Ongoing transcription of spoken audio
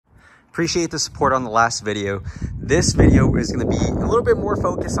Appreciate the support on the last video. This video is going to be a little bit more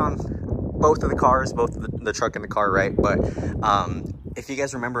focused on both of the cars, both the truck and the car, right? But if you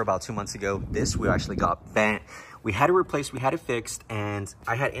guys remember, about 2 months ago, this wheel actually got bent. We had it replaced, we had it fixed, and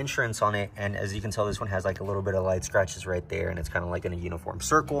I had insurance on it. And as you can tell, this one has like a little bit of light scratches right there, and it's kind of like in a uniform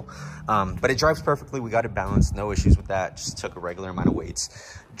circle. But it drives perfectly. We got it balanced, no issues with that. Just took a regular amount of weights.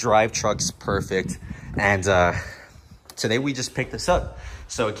 Drive truck's perfect. And today we just picked this up.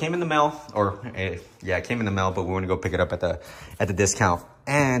 So it came in the mail, yeah, it came in the mail, but we want to go pick it up at the discount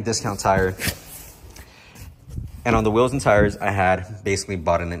tire. And on the wheels and tires, I had basically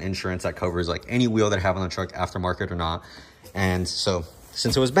bought in an insurance that covers like any wheel that I have on the truck, aftermarket or not. And so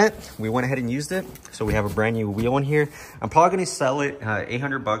since it was bent, we went ahead and used it. So we have a brand new wheel in here. I'm probably going to sell it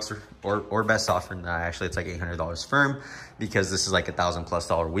 $800 or best offer. Actually, it's like $800 firm, because this is like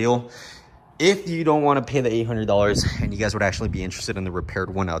 $1,000+ wheel. If you don't want to pay the $800 and you guys would actually be interested in the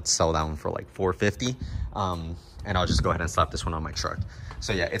repaired one, I'd sell that one for like $450. And I'll just go ahead and slap this one on my truck.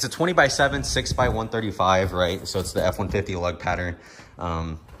 So yeah, it's a 20x7, 6x135, right? So it's the F-150 lug pattern.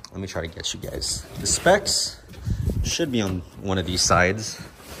 Let me try to get you guys the specs. Should be on one of these sides.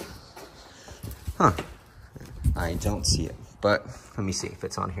 Huh, I don't see it, but let me see if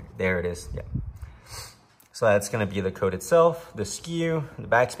it's on here. There it is, yeah. So that's gonna be the code itself, the skew, the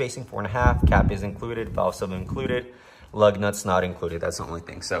back spacing 4.5, cap is included, valve sub included, lug nuts not included. That's the only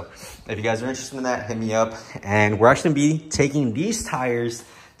thing. So if you guys are interested in that, hit me up. And we're actually gonna be taking these tires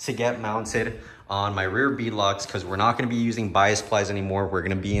to get mounted on my rear bead locks, because we're not gonna be using bias plies anymore. We're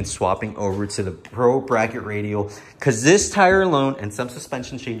gonna be swapping over to the Pro Bracket Radial, because this tire alone and some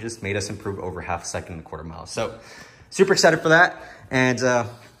suspension changes made us improve over 1/2 second and 1/4 mile. So super excited for that. And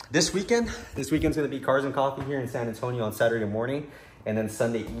this weekend's gonna be Cars and Coffee here in San Antonio on Saturday morning. And then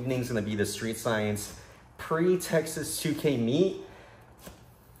Sunday evening's gonna be the Street Science pre-Texas 2K meet.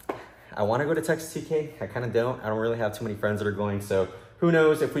 I wanna go to Texas 2K, I kinda don't. I don't really have too many friends that are going, so who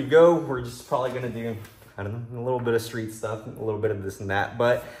knows? If we go, we're just probably gonna do, I don't know, a little bit of street stuff, a little bit of this and that.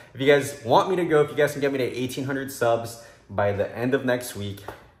 But if you guys want me to go, if you guys can get me to 1,800 subs by the end of next week,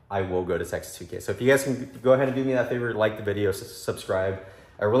 I will go to Texas 2K. So if you guys can go ahead and do me that favor, like the video, subscribe.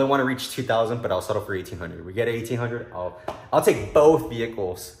 I really want to reach 2,000, but I'll settle for 1,800. We get 1,800, I'll take both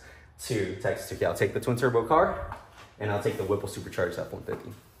vehicles to Texas 2K. I'll take the twin turbo car, and I'll take the Whipple supercharged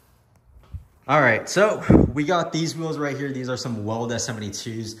F-150. All right, so we got these wheels right here. These are some Weld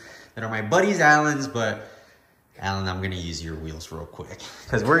S72s that are my buddy's Alan's, but Alan, I'm gonna use your wheels real quick,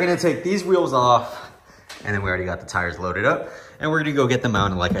 because we're gonna take these wheels off, and then we already got the tires loaded up, and we're gonna go get them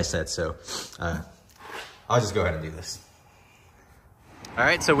mounted like I said. So I'll just go ahead and do this. All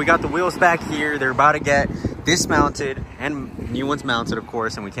right, so we got the wheels back here. They're about to get dismounted and new ones mounted, of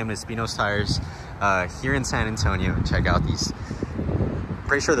course. And we came to Spinos Tires here in San Antonio. Check out these.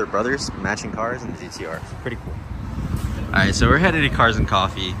 Pretty sure they're brothers, matching cars and the GTR. Pretty cool. All right, so we're headed to Cars and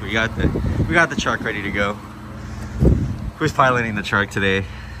Coffee. We got the truck ready to go. Who's piloting the truck today?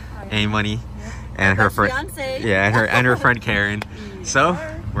 A-Money and her friend. Yeah, and her friend Karen. So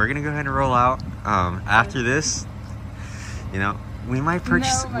we're gonna go ahead and roll out. After this, you know, we might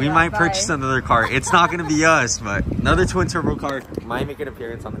purchase another car. It's not gonna be us, but another twin turbo car might make an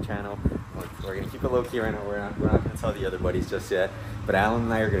appearance on the channel. We're gonna keep it low key right now. We're not gonna tell the other buddies just yet. But Alan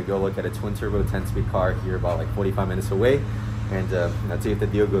and I are gonna go look at a twin turbo 10-speed car here about like 45 minutes away, and let's see if the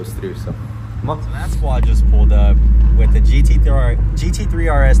deal goes through. So come on. So that squad just pulled up with the GT3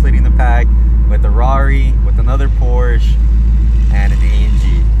 RS leading the pack, with the Rari, with another Porsche, and an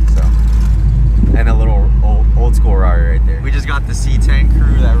AMG. So, and a little old school Rari right there. We just got the C10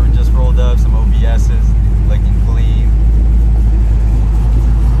 crew that were just rolled up, some OBS's, looking clean.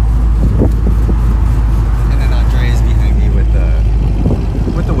 And then Andrea's behind me with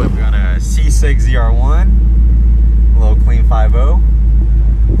the whip. We got a C6 ZR1, a little clean 5.0,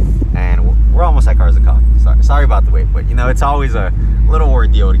 and we're almost at Cars and Coffee. Sorry about the wait, but you know, it's always a little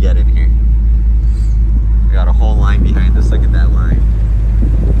ordeal to get in here. We got a whole line behind us. Look at that line.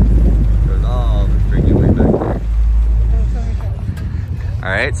 Goes all the freaking way back there. All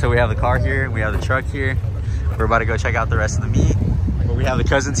right, so we have the car here, we have the truck here. We're about to go check out the rest of the meet. But we have the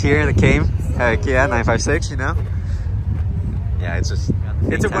cousins here that came. Heck yeah, 956, you know. Yeah, it's a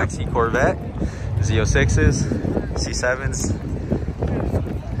taxi Corvette, Z06s, C7s.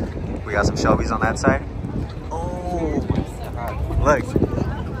 We got some Shelbys on that side. Oh, look,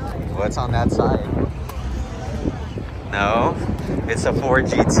 what's on that side? No, it's a Ford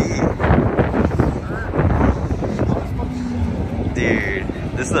GT. Dude,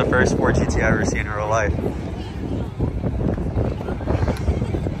 this is the first Ford GT I've ever seen in real life.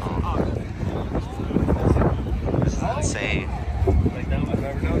 Oh. This is insane.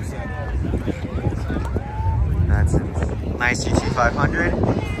 nice GT500,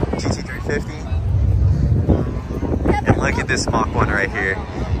 GT350. And look at this Mach 1 right here.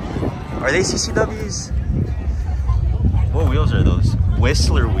 Are they CCWs? What wheels are those?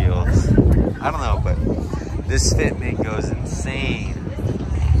 Whistler wheels. I don't know, but this fitment goes insane.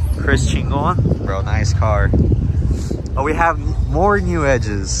 Chris Chingon, bro, nice car. Oh, we have more new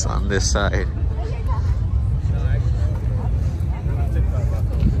edges on this side.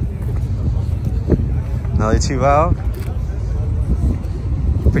 Another 2 valve.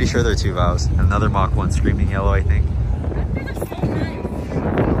 Pretty sure they're 2 valves. Another Mach 1 screaming yellow, I think.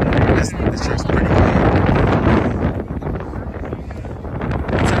 This truck's pretty clean.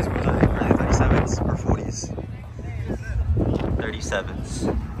 What size wheels are they? Are they 37s or 40s? 37s.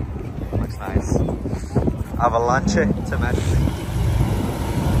 Looks nice. Avalanche to match.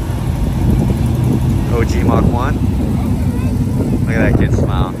 OG Mach 1. Look at that kid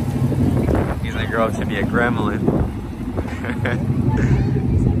smile. He's gonna grow up to be a gremlin.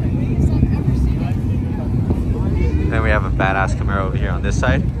 Then we have a badass Camaro over here on this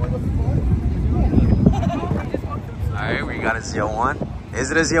side. Alright, we got a Z01.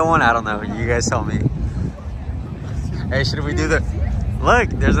 Is it a Z01? I don't know. You guys tell me. Hey, should we do the...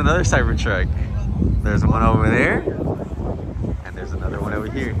 Look, there's another Cybertruck. There's one over there. And there's another one over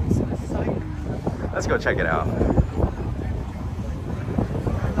here. Let's go check it out.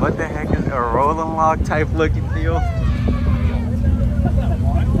 What the heck is a rolling log type looking deal?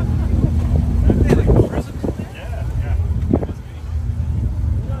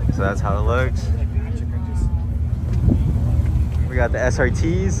 So that's how it looks. We got the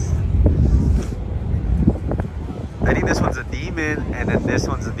SRTs. I think this one's a Demon, and then this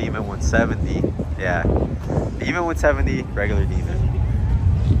one's a Demon 170. Yeah, Demon 170, regular Demon.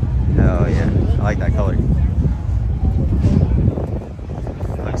 Oh yeah, I like that color.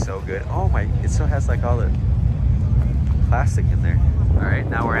 Looks so good. Oh my, it still has like all the plastic in there. All right,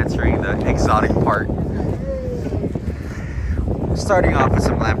 now we're entering the exotic part. Starting off with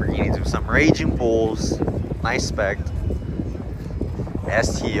some Lamborghinis with some Raging Bulls, nice spec.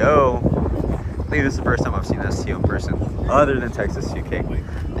 STO. I think this is the first time I've seen STO in person, other than Texas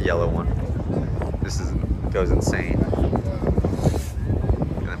 2K, the yellow one. This goes insane.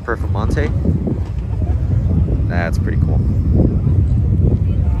 And then Performante. That's pretty cool.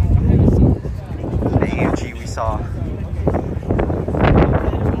 The AMG we saw.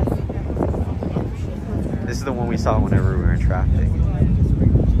 This is the one we saw whenever we were in traffic.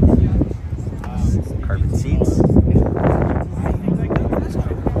 Carbon seats.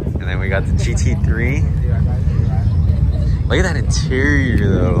 And then we got the GT3. Look at that interior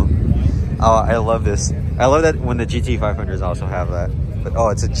though. Oh, I love this. I love that when the GT500s also have that. But oh,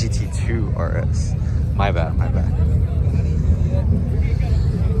 it's a GT2 RS. My bad, my bad.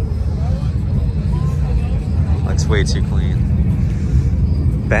 Looks way too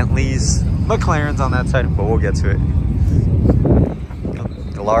clean. Bentleys, McLarens on that side, but we'll get to it.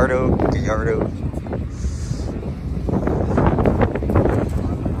 Gallardo.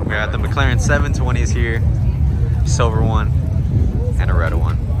 We got the McLaren 720s here, silver one, and a red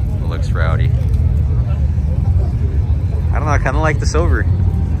one. It looks rowdy. I don't know, I kind of like the silver.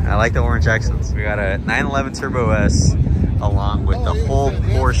 I like the orange accents. We got a 911 Turbo S along with the whole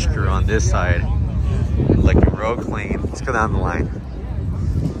Porsche crew on this side. Looking real clean. Let's go down the line.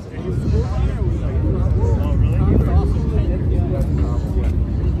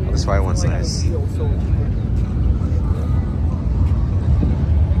 This white one's nice.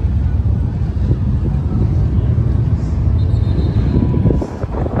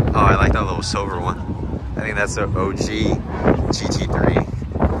 Oh, I like that little silver one. I think that's the OG GT3.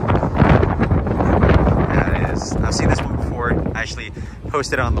 Yeah, it is. I've seen this one before. I actually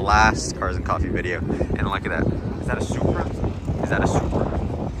posted it on the last Cars and Coffee video. And look at that. Is that a Supra? Is that a Supra?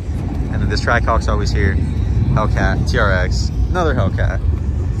 And then this Trackhawk's always here. Hellcat, TRX, another Hellcat.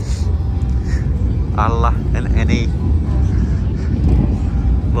 Allah, an NA.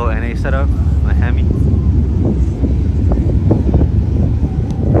 Little NA setup, a Hemi.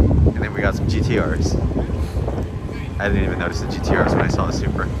 And then we got some GTRs. I didn't even notice the GTRs when I saw the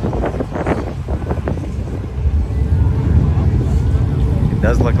Supra. It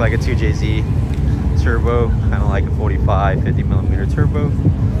does look like a 2JZ turbo, kind of like a 45, 50mm turbo.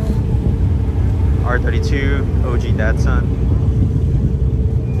 R32, OG Datsun.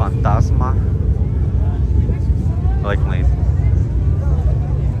 Fantasma. I like clean.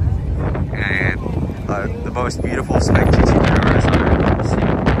 And the most beautiful spec GT3RS I've ever seen.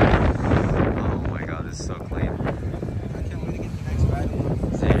 Oh my god, this is so clean. Dude.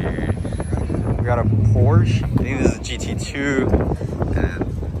 We got a Porsche. I think this is a GT2. And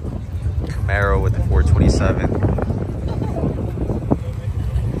Camaro with the 427.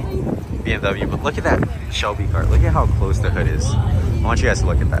 BMW, but look at that Shelby car. Look at how close the hood is. I want you guys to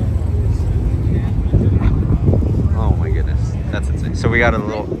look at that. Oh my goodness, that's insane. So we got a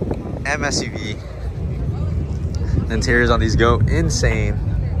little MSUV. The interiors on these go insane.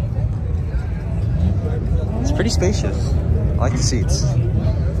 It's pretty spacious. I like the seats.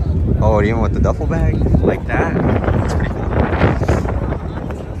 Oh, and even with the duffel bag like that, that's pretty cool.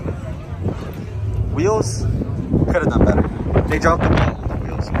 Wheels could have done better. They dropped the ball on the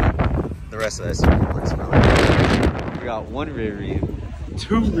wheels. The rest of the SUV works really. We got 1 Rivian,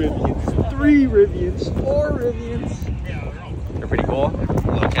 2 Rivians, 3 Rivians, 4 Rivians. They're pretty cool. A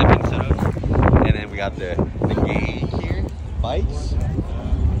little camping setup. And then we got the gang here, bikes.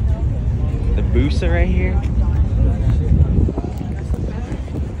 The Busa right here.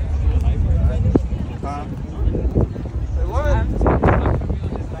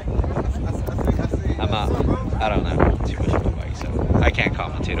 I don't know too much about bikes, so I can't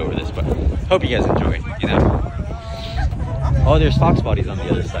commentate over this, but hope you guys enjoy, you know. Oh, there's Fox bodies on the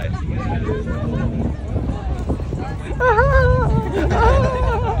other side.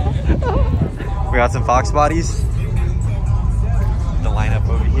 We got some Fox bodies. The lineup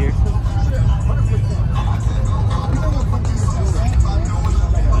over here.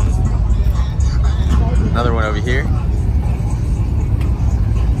 Another one over here.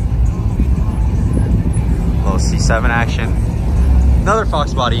 Little C7 action. Another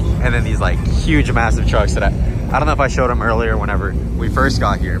Fox body, and then these like huge, massive trucks that I don't know if I showed them earlier whenever we first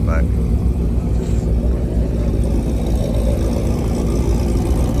got here, but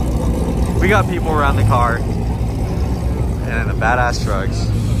we got people around the car, and then the badass trucks.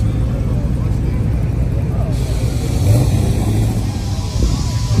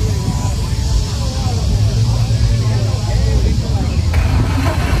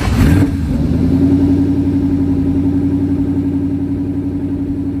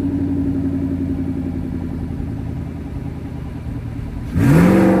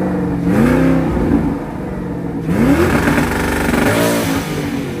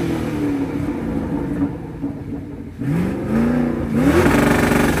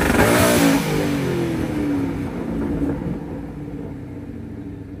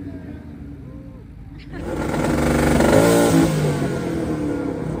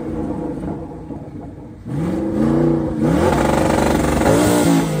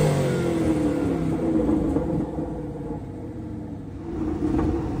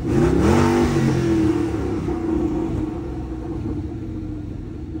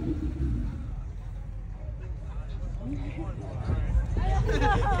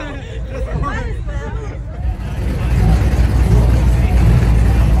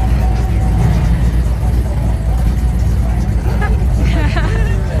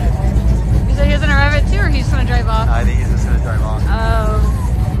 I think he's just gonna drive off. Oh.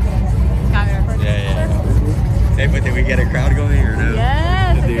 Got me recording. Yeah. Hey, but did we get a crowd going or no?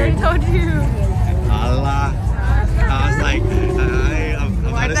 Yes, I already told you. Allah. I was like, I'm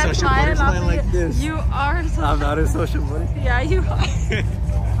not a social butterfly like this. You are a social. I'm not a social butterfly. Yeah, you are.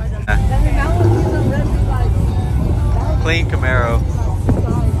 Clean Camaro.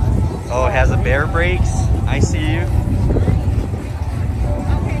 Oh, it has a bare brakes. I see you.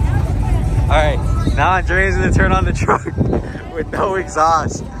 Alright, now Andrea's gonna turn on the truck with no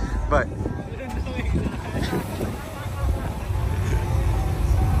exhaust. But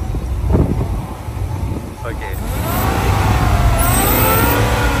okay.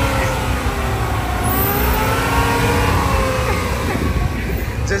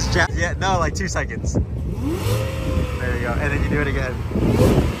 Just jab, yeah, no, like 2 seconds. There you go, and then you do it again.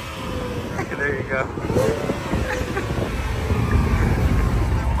 There you go.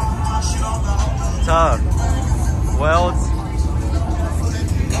 Tough. Welds.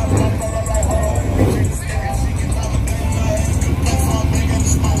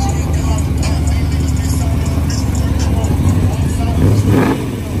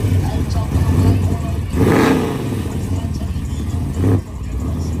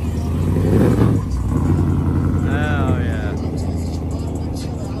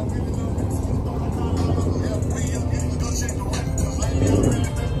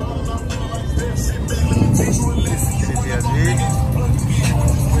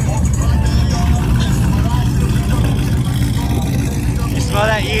 Smell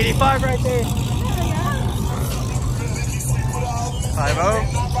that E85 right there.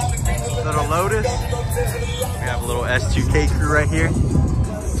 5.0. Little Lotus. We have a little S2K crew right here. I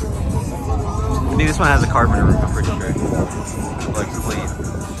think this one has a carburetor roof, I'm pretty sure. Looks clean.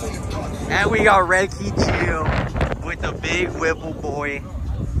 And we got Red Key Chill with the big Whipple boy.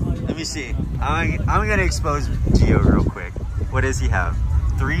 Let me see. I'm gonna expose Gio real quick. What does he have?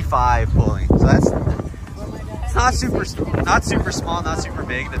 3.5 pulling. So that's, it's not super small, not super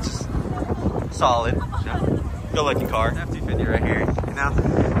big. That's just solid. You know? Good looking car. F250 right here. You know,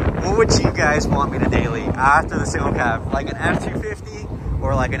 what would you guys want me to daily after the single cab? Like an F250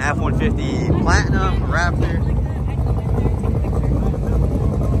 or like an F150 Platinum Raptor?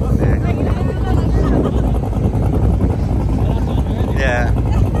 Yeah,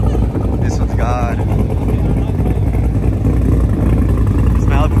 this one's God.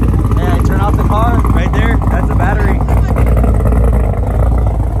 Smell it. Yeah, turn off the car right there. That's a battery.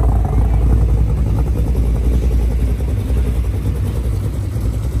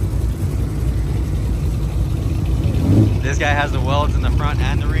 This guy has the welds in the front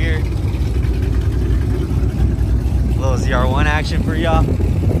and the rear. A little ZR1 action for y'all.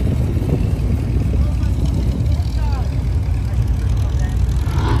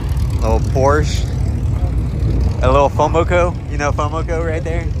 Little Porsche, a little Fomoco, you know Fomoco right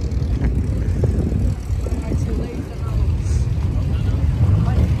there.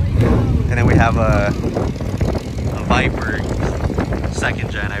 And then we have a Viper,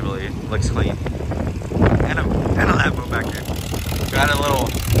 2nd gen, I believe. Looks clean. And a Lambo back there. Got a little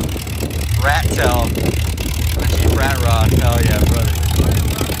rat tail, a cheap rat rod. Hell yeah, brother.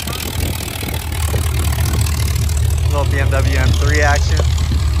 Little BMW M3 action.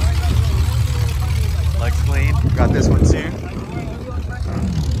 Looks clean. Got this one too.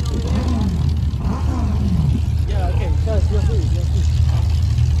 Yeah, okay.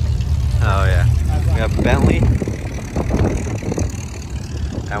 Oh yeah. We have Bentley.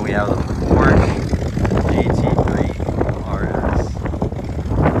 And we have the Porsche GT3 RS.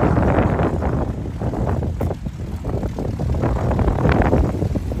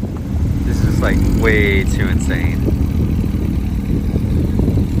 This is like way too insane.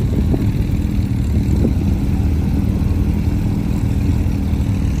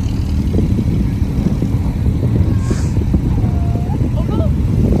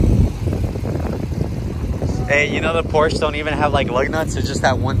 Hey, you know the Porsche don't even have like lug nuts, it's just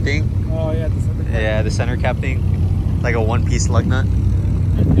that one thing. Oh yeah, the center cap. Yeah, the center cap thing. Like a one-piece lug nut.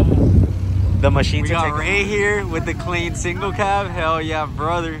 The machine. We got Ray here with the clean single cab. Hell yeah,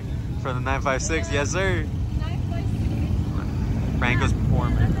 brother. For the 956, yes sir. Franco's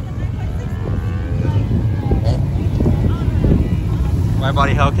performing. My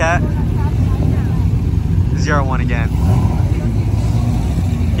body Hellcat. ZR1 again.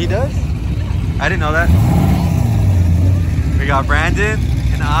 He does? I didn't know that. We got Brandon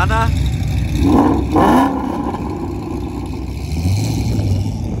and Anna.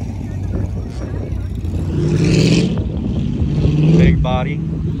 Big body.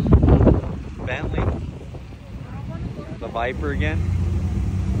 Bentley. The Viper again.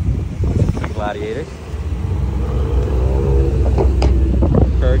 The Gladiator.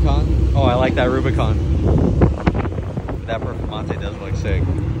 Huracan. Oh, I like that Rubicon. That Performante does look sick.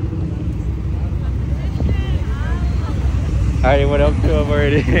 Alrighty, what else do I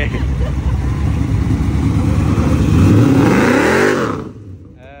already? Hell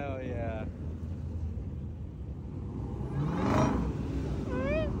yeah.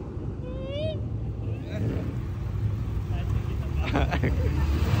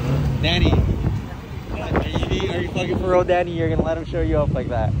 Danny, are you fucking for real, Danny? You're gonna let him show you up like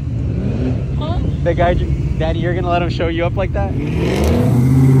that? Huh? The guy, Danny, you're gonna let him show you up like that?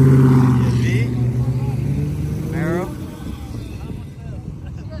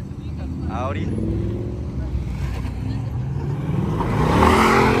 Audi.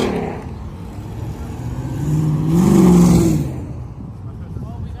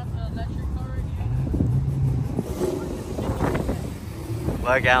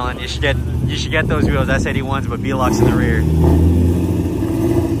 Look, Alan, you should get those wheels. S81s, but V-Locks in the rear.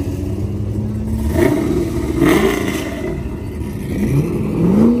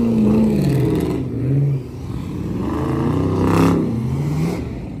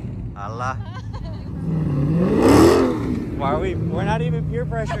 Why are we? We're not even peer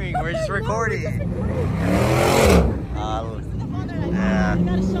pressuring. We're just recording. Yeah. You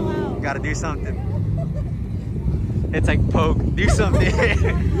gotta show out. Gotta do something. It's like poke. Do something. You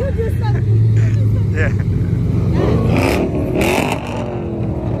do something. Yeah.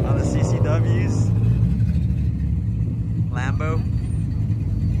 On the CCWs. Lambo.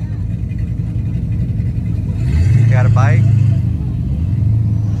 Got a bike.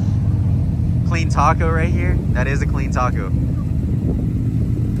 Clean taco right here. That is a clean taco.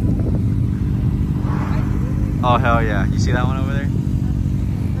 Oh hell yeah! You see that one over there?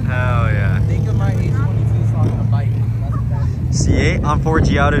 Hell yeah! Think of my H22 on a bike. C8 on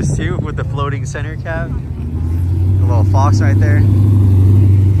 4G autos too, with the floating center cab. A little Fox right there.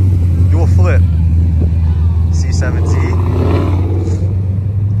 Dual flip. C7T.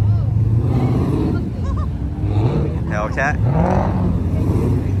 Hellcat.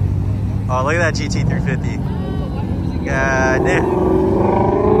 Oh, look at that GT350. God damn.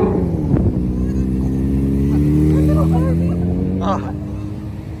 Oh.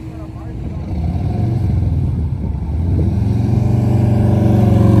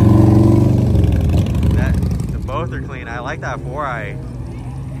 Both are clean. I like that 4i.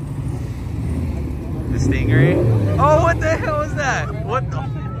 The Stingray. Oh, what the hell was that? What the?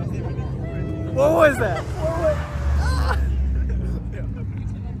 What was that?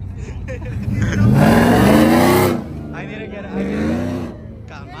 I need to get it.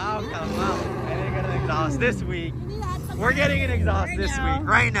 Cut him out. I need to get an exhaust this week. We're getting an exhaust this week.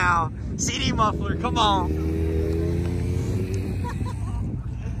 Right now. CD muffler. Come on.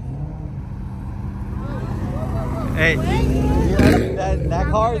 Hey, that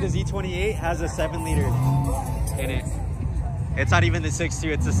car, the Z28, has a 7-liter in it. It's not even the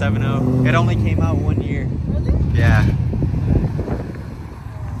 6.2, it's a 7.0. It only came out 1 year. Really? Yeah.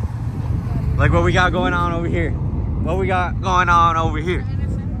 Like what we got going on over here. What we got going on over here.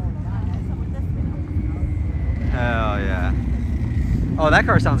 Hell yeah. Oh, that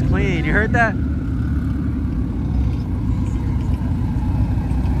car sounds clean. You heard that?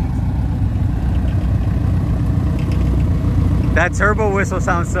 That turbo whistle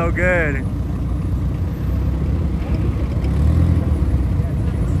sounds so good.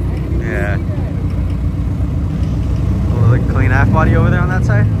 Yeah. Oh, look, clean half body over there on that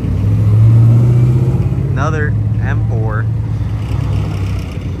side. Another M4.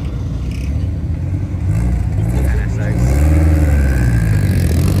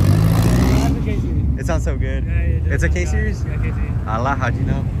 NSX. It sounds so good. It's a K series? Allah, how'd you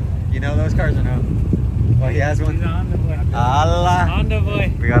know? You know those cars or no? Well, he has one. Allah. Honda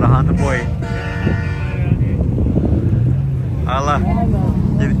boy. We got a Honda boy. Allah.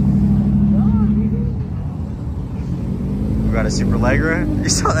 We got a Supra Legra. You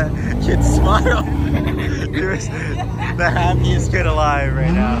saw that kid smile? He was the happiest kid alive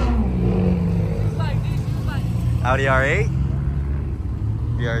right now. Audi R8.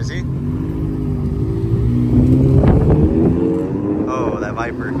 BRZ. Oh, that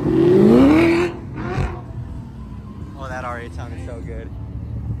Viper. Oh, that R8 sounded so good.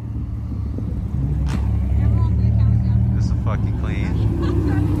 This is fucking clean.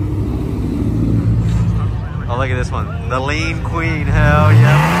 Oh, look at this one. The Lean Queen. Hell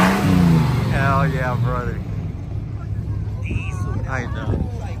yeah. Hell yeah, brother. I know.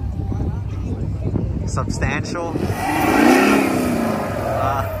 Substantial.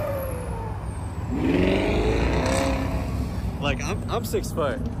 Like, I'm 6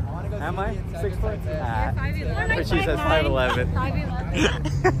 foot. Am I 6 foot? Ah. But she says 5'11".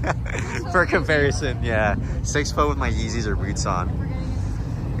 5'11". For comparison, yeah. 6 foot with my Yeezys or boots on.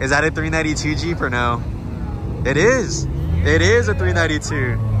 Is that a 392 Jeep or no? It is. It is a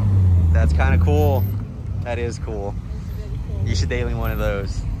 392. That's kind of cool. That is cool. You should daily one of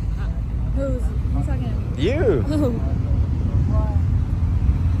those. Who's talking? You.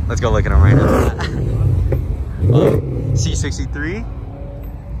 Let's go look at them right now. C63.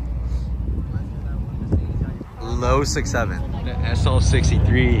 Low 6.7. The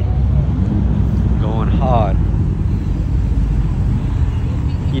SL63. Going hard.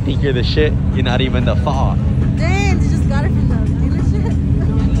 You think you're the shit? You're not even the fuck. Damn, you just got it from the dealership.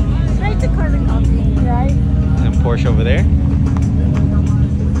 Straight to carbon copy, right? And Porsche over there.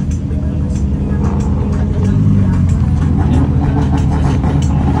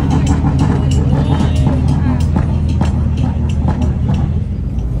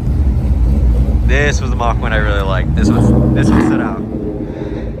 This was the Mach 1 I really liked. This one stood out.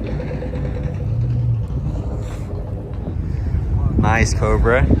 Nice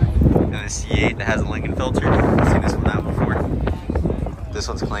Cobra. And a C8 that has a Lincoln filter. I've seen this one out before. This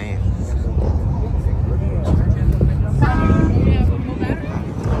one's clean.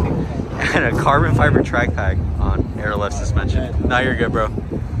 And a carbon fiber track pack on air left suspension. Now you're good, bro.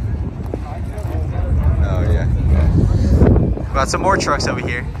 Oh yeah. Got some more trucks over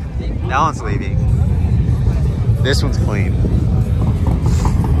here. That one's leaving. This one's clean.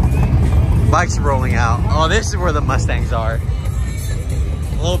 Bikes are rolling out. Oh, this is where the Mustangs are. A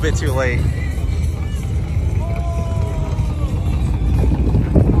little bit too late.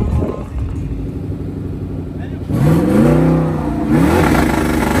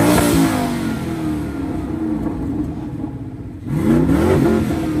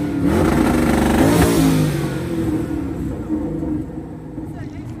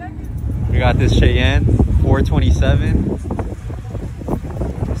 We got this Cheyenne 427.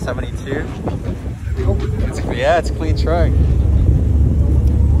 72. Yeah, it's a clean truck.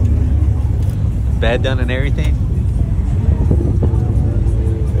 Bed done and everything.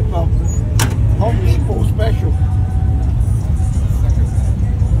 Home Depot special.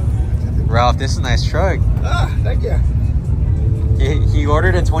 Ralph, this is a nice truck. Ah, thank you. He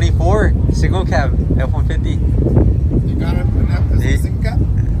ordered a 24 single cab F-150. You got it enough to single cab?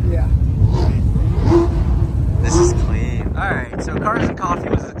 Yeah. This is clean. All right, so cars and coffee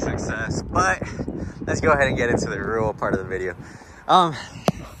was a success, but let's go ahead and get into the real part of the video.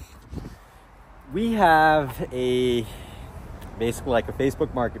 We have basically like a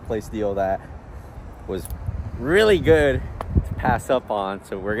Facebook Marketplace deal that was really good to pass up on,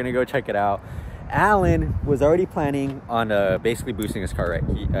 so we're gonna go check it out. Alan was already planning on basically boosting his car, right?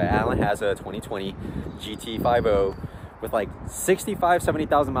 Alan has a 2020 GT50 with like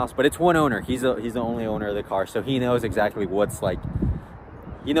 70,000 miles, but it's one owner. He's the only owner of the car, so he knows exactly what's like.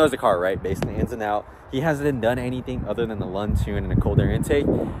 He knows the car, right? Basically ins and out. He hasn't done anything other than the Lund tune and a cold air intake,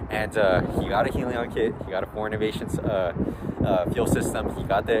 and he got a Helion kit. He got a 4 Innovations fuel system. He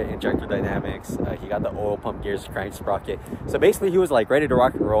got the injector dynamics. He got the oil pump gears, crank sprocket. So basically he was like ready to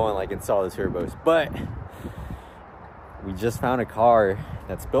rock and roll and like install the turbos. But we just found a car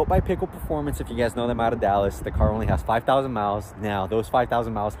that's built by Pickle Performance. If you guys know them out of Dallas, the car only has 5,000 miles. Now those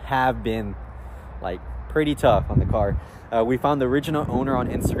 5,000 miles have been like pretty tough on the car. We found the original owner on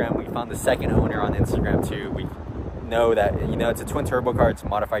Instagram. We found the second owner on Instagram too. We know that, you know, it's a twin turbo car. It's a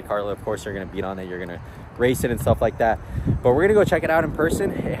modified car. Of course, you're going to beat on it. You're going to race it and stuff like that. But we're going to go check it out in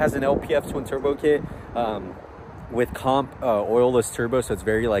person. It has an LPF twin turbo kit with comp oilless turbo. So it's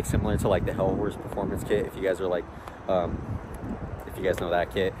very like similar to like the Hellhorse Performance kit. If you guys are like, if you guys know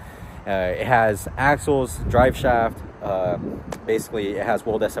that kit. It has axles, drive shaft. Basically, it has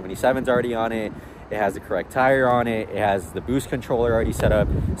World S77s already on it. It has the correct tire on it. It has the boost controller already set up.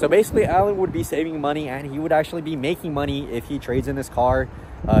 So basically, Alan would be saving money, and he would actually be making money if he trades in this car.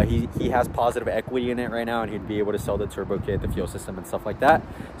 He has positive equity in it right now, and he'd be able to sell the turbo kit, the fuel system, and stuff like that.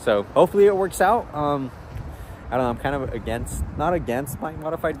 So hopefully it works out. I don't know. I'm kind of not against buying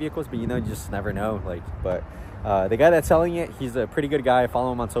modified vehicles, but you know, you just never know. Like, but the guy that's selling it, he's a pretty good guy. I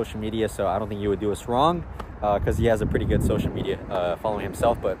follow him on social media, so I don't think he would do us wrong. Because he has a pretty good social media following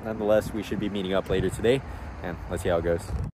himself, but nonetheless, we should be meeting up later today, and let's see how it goes.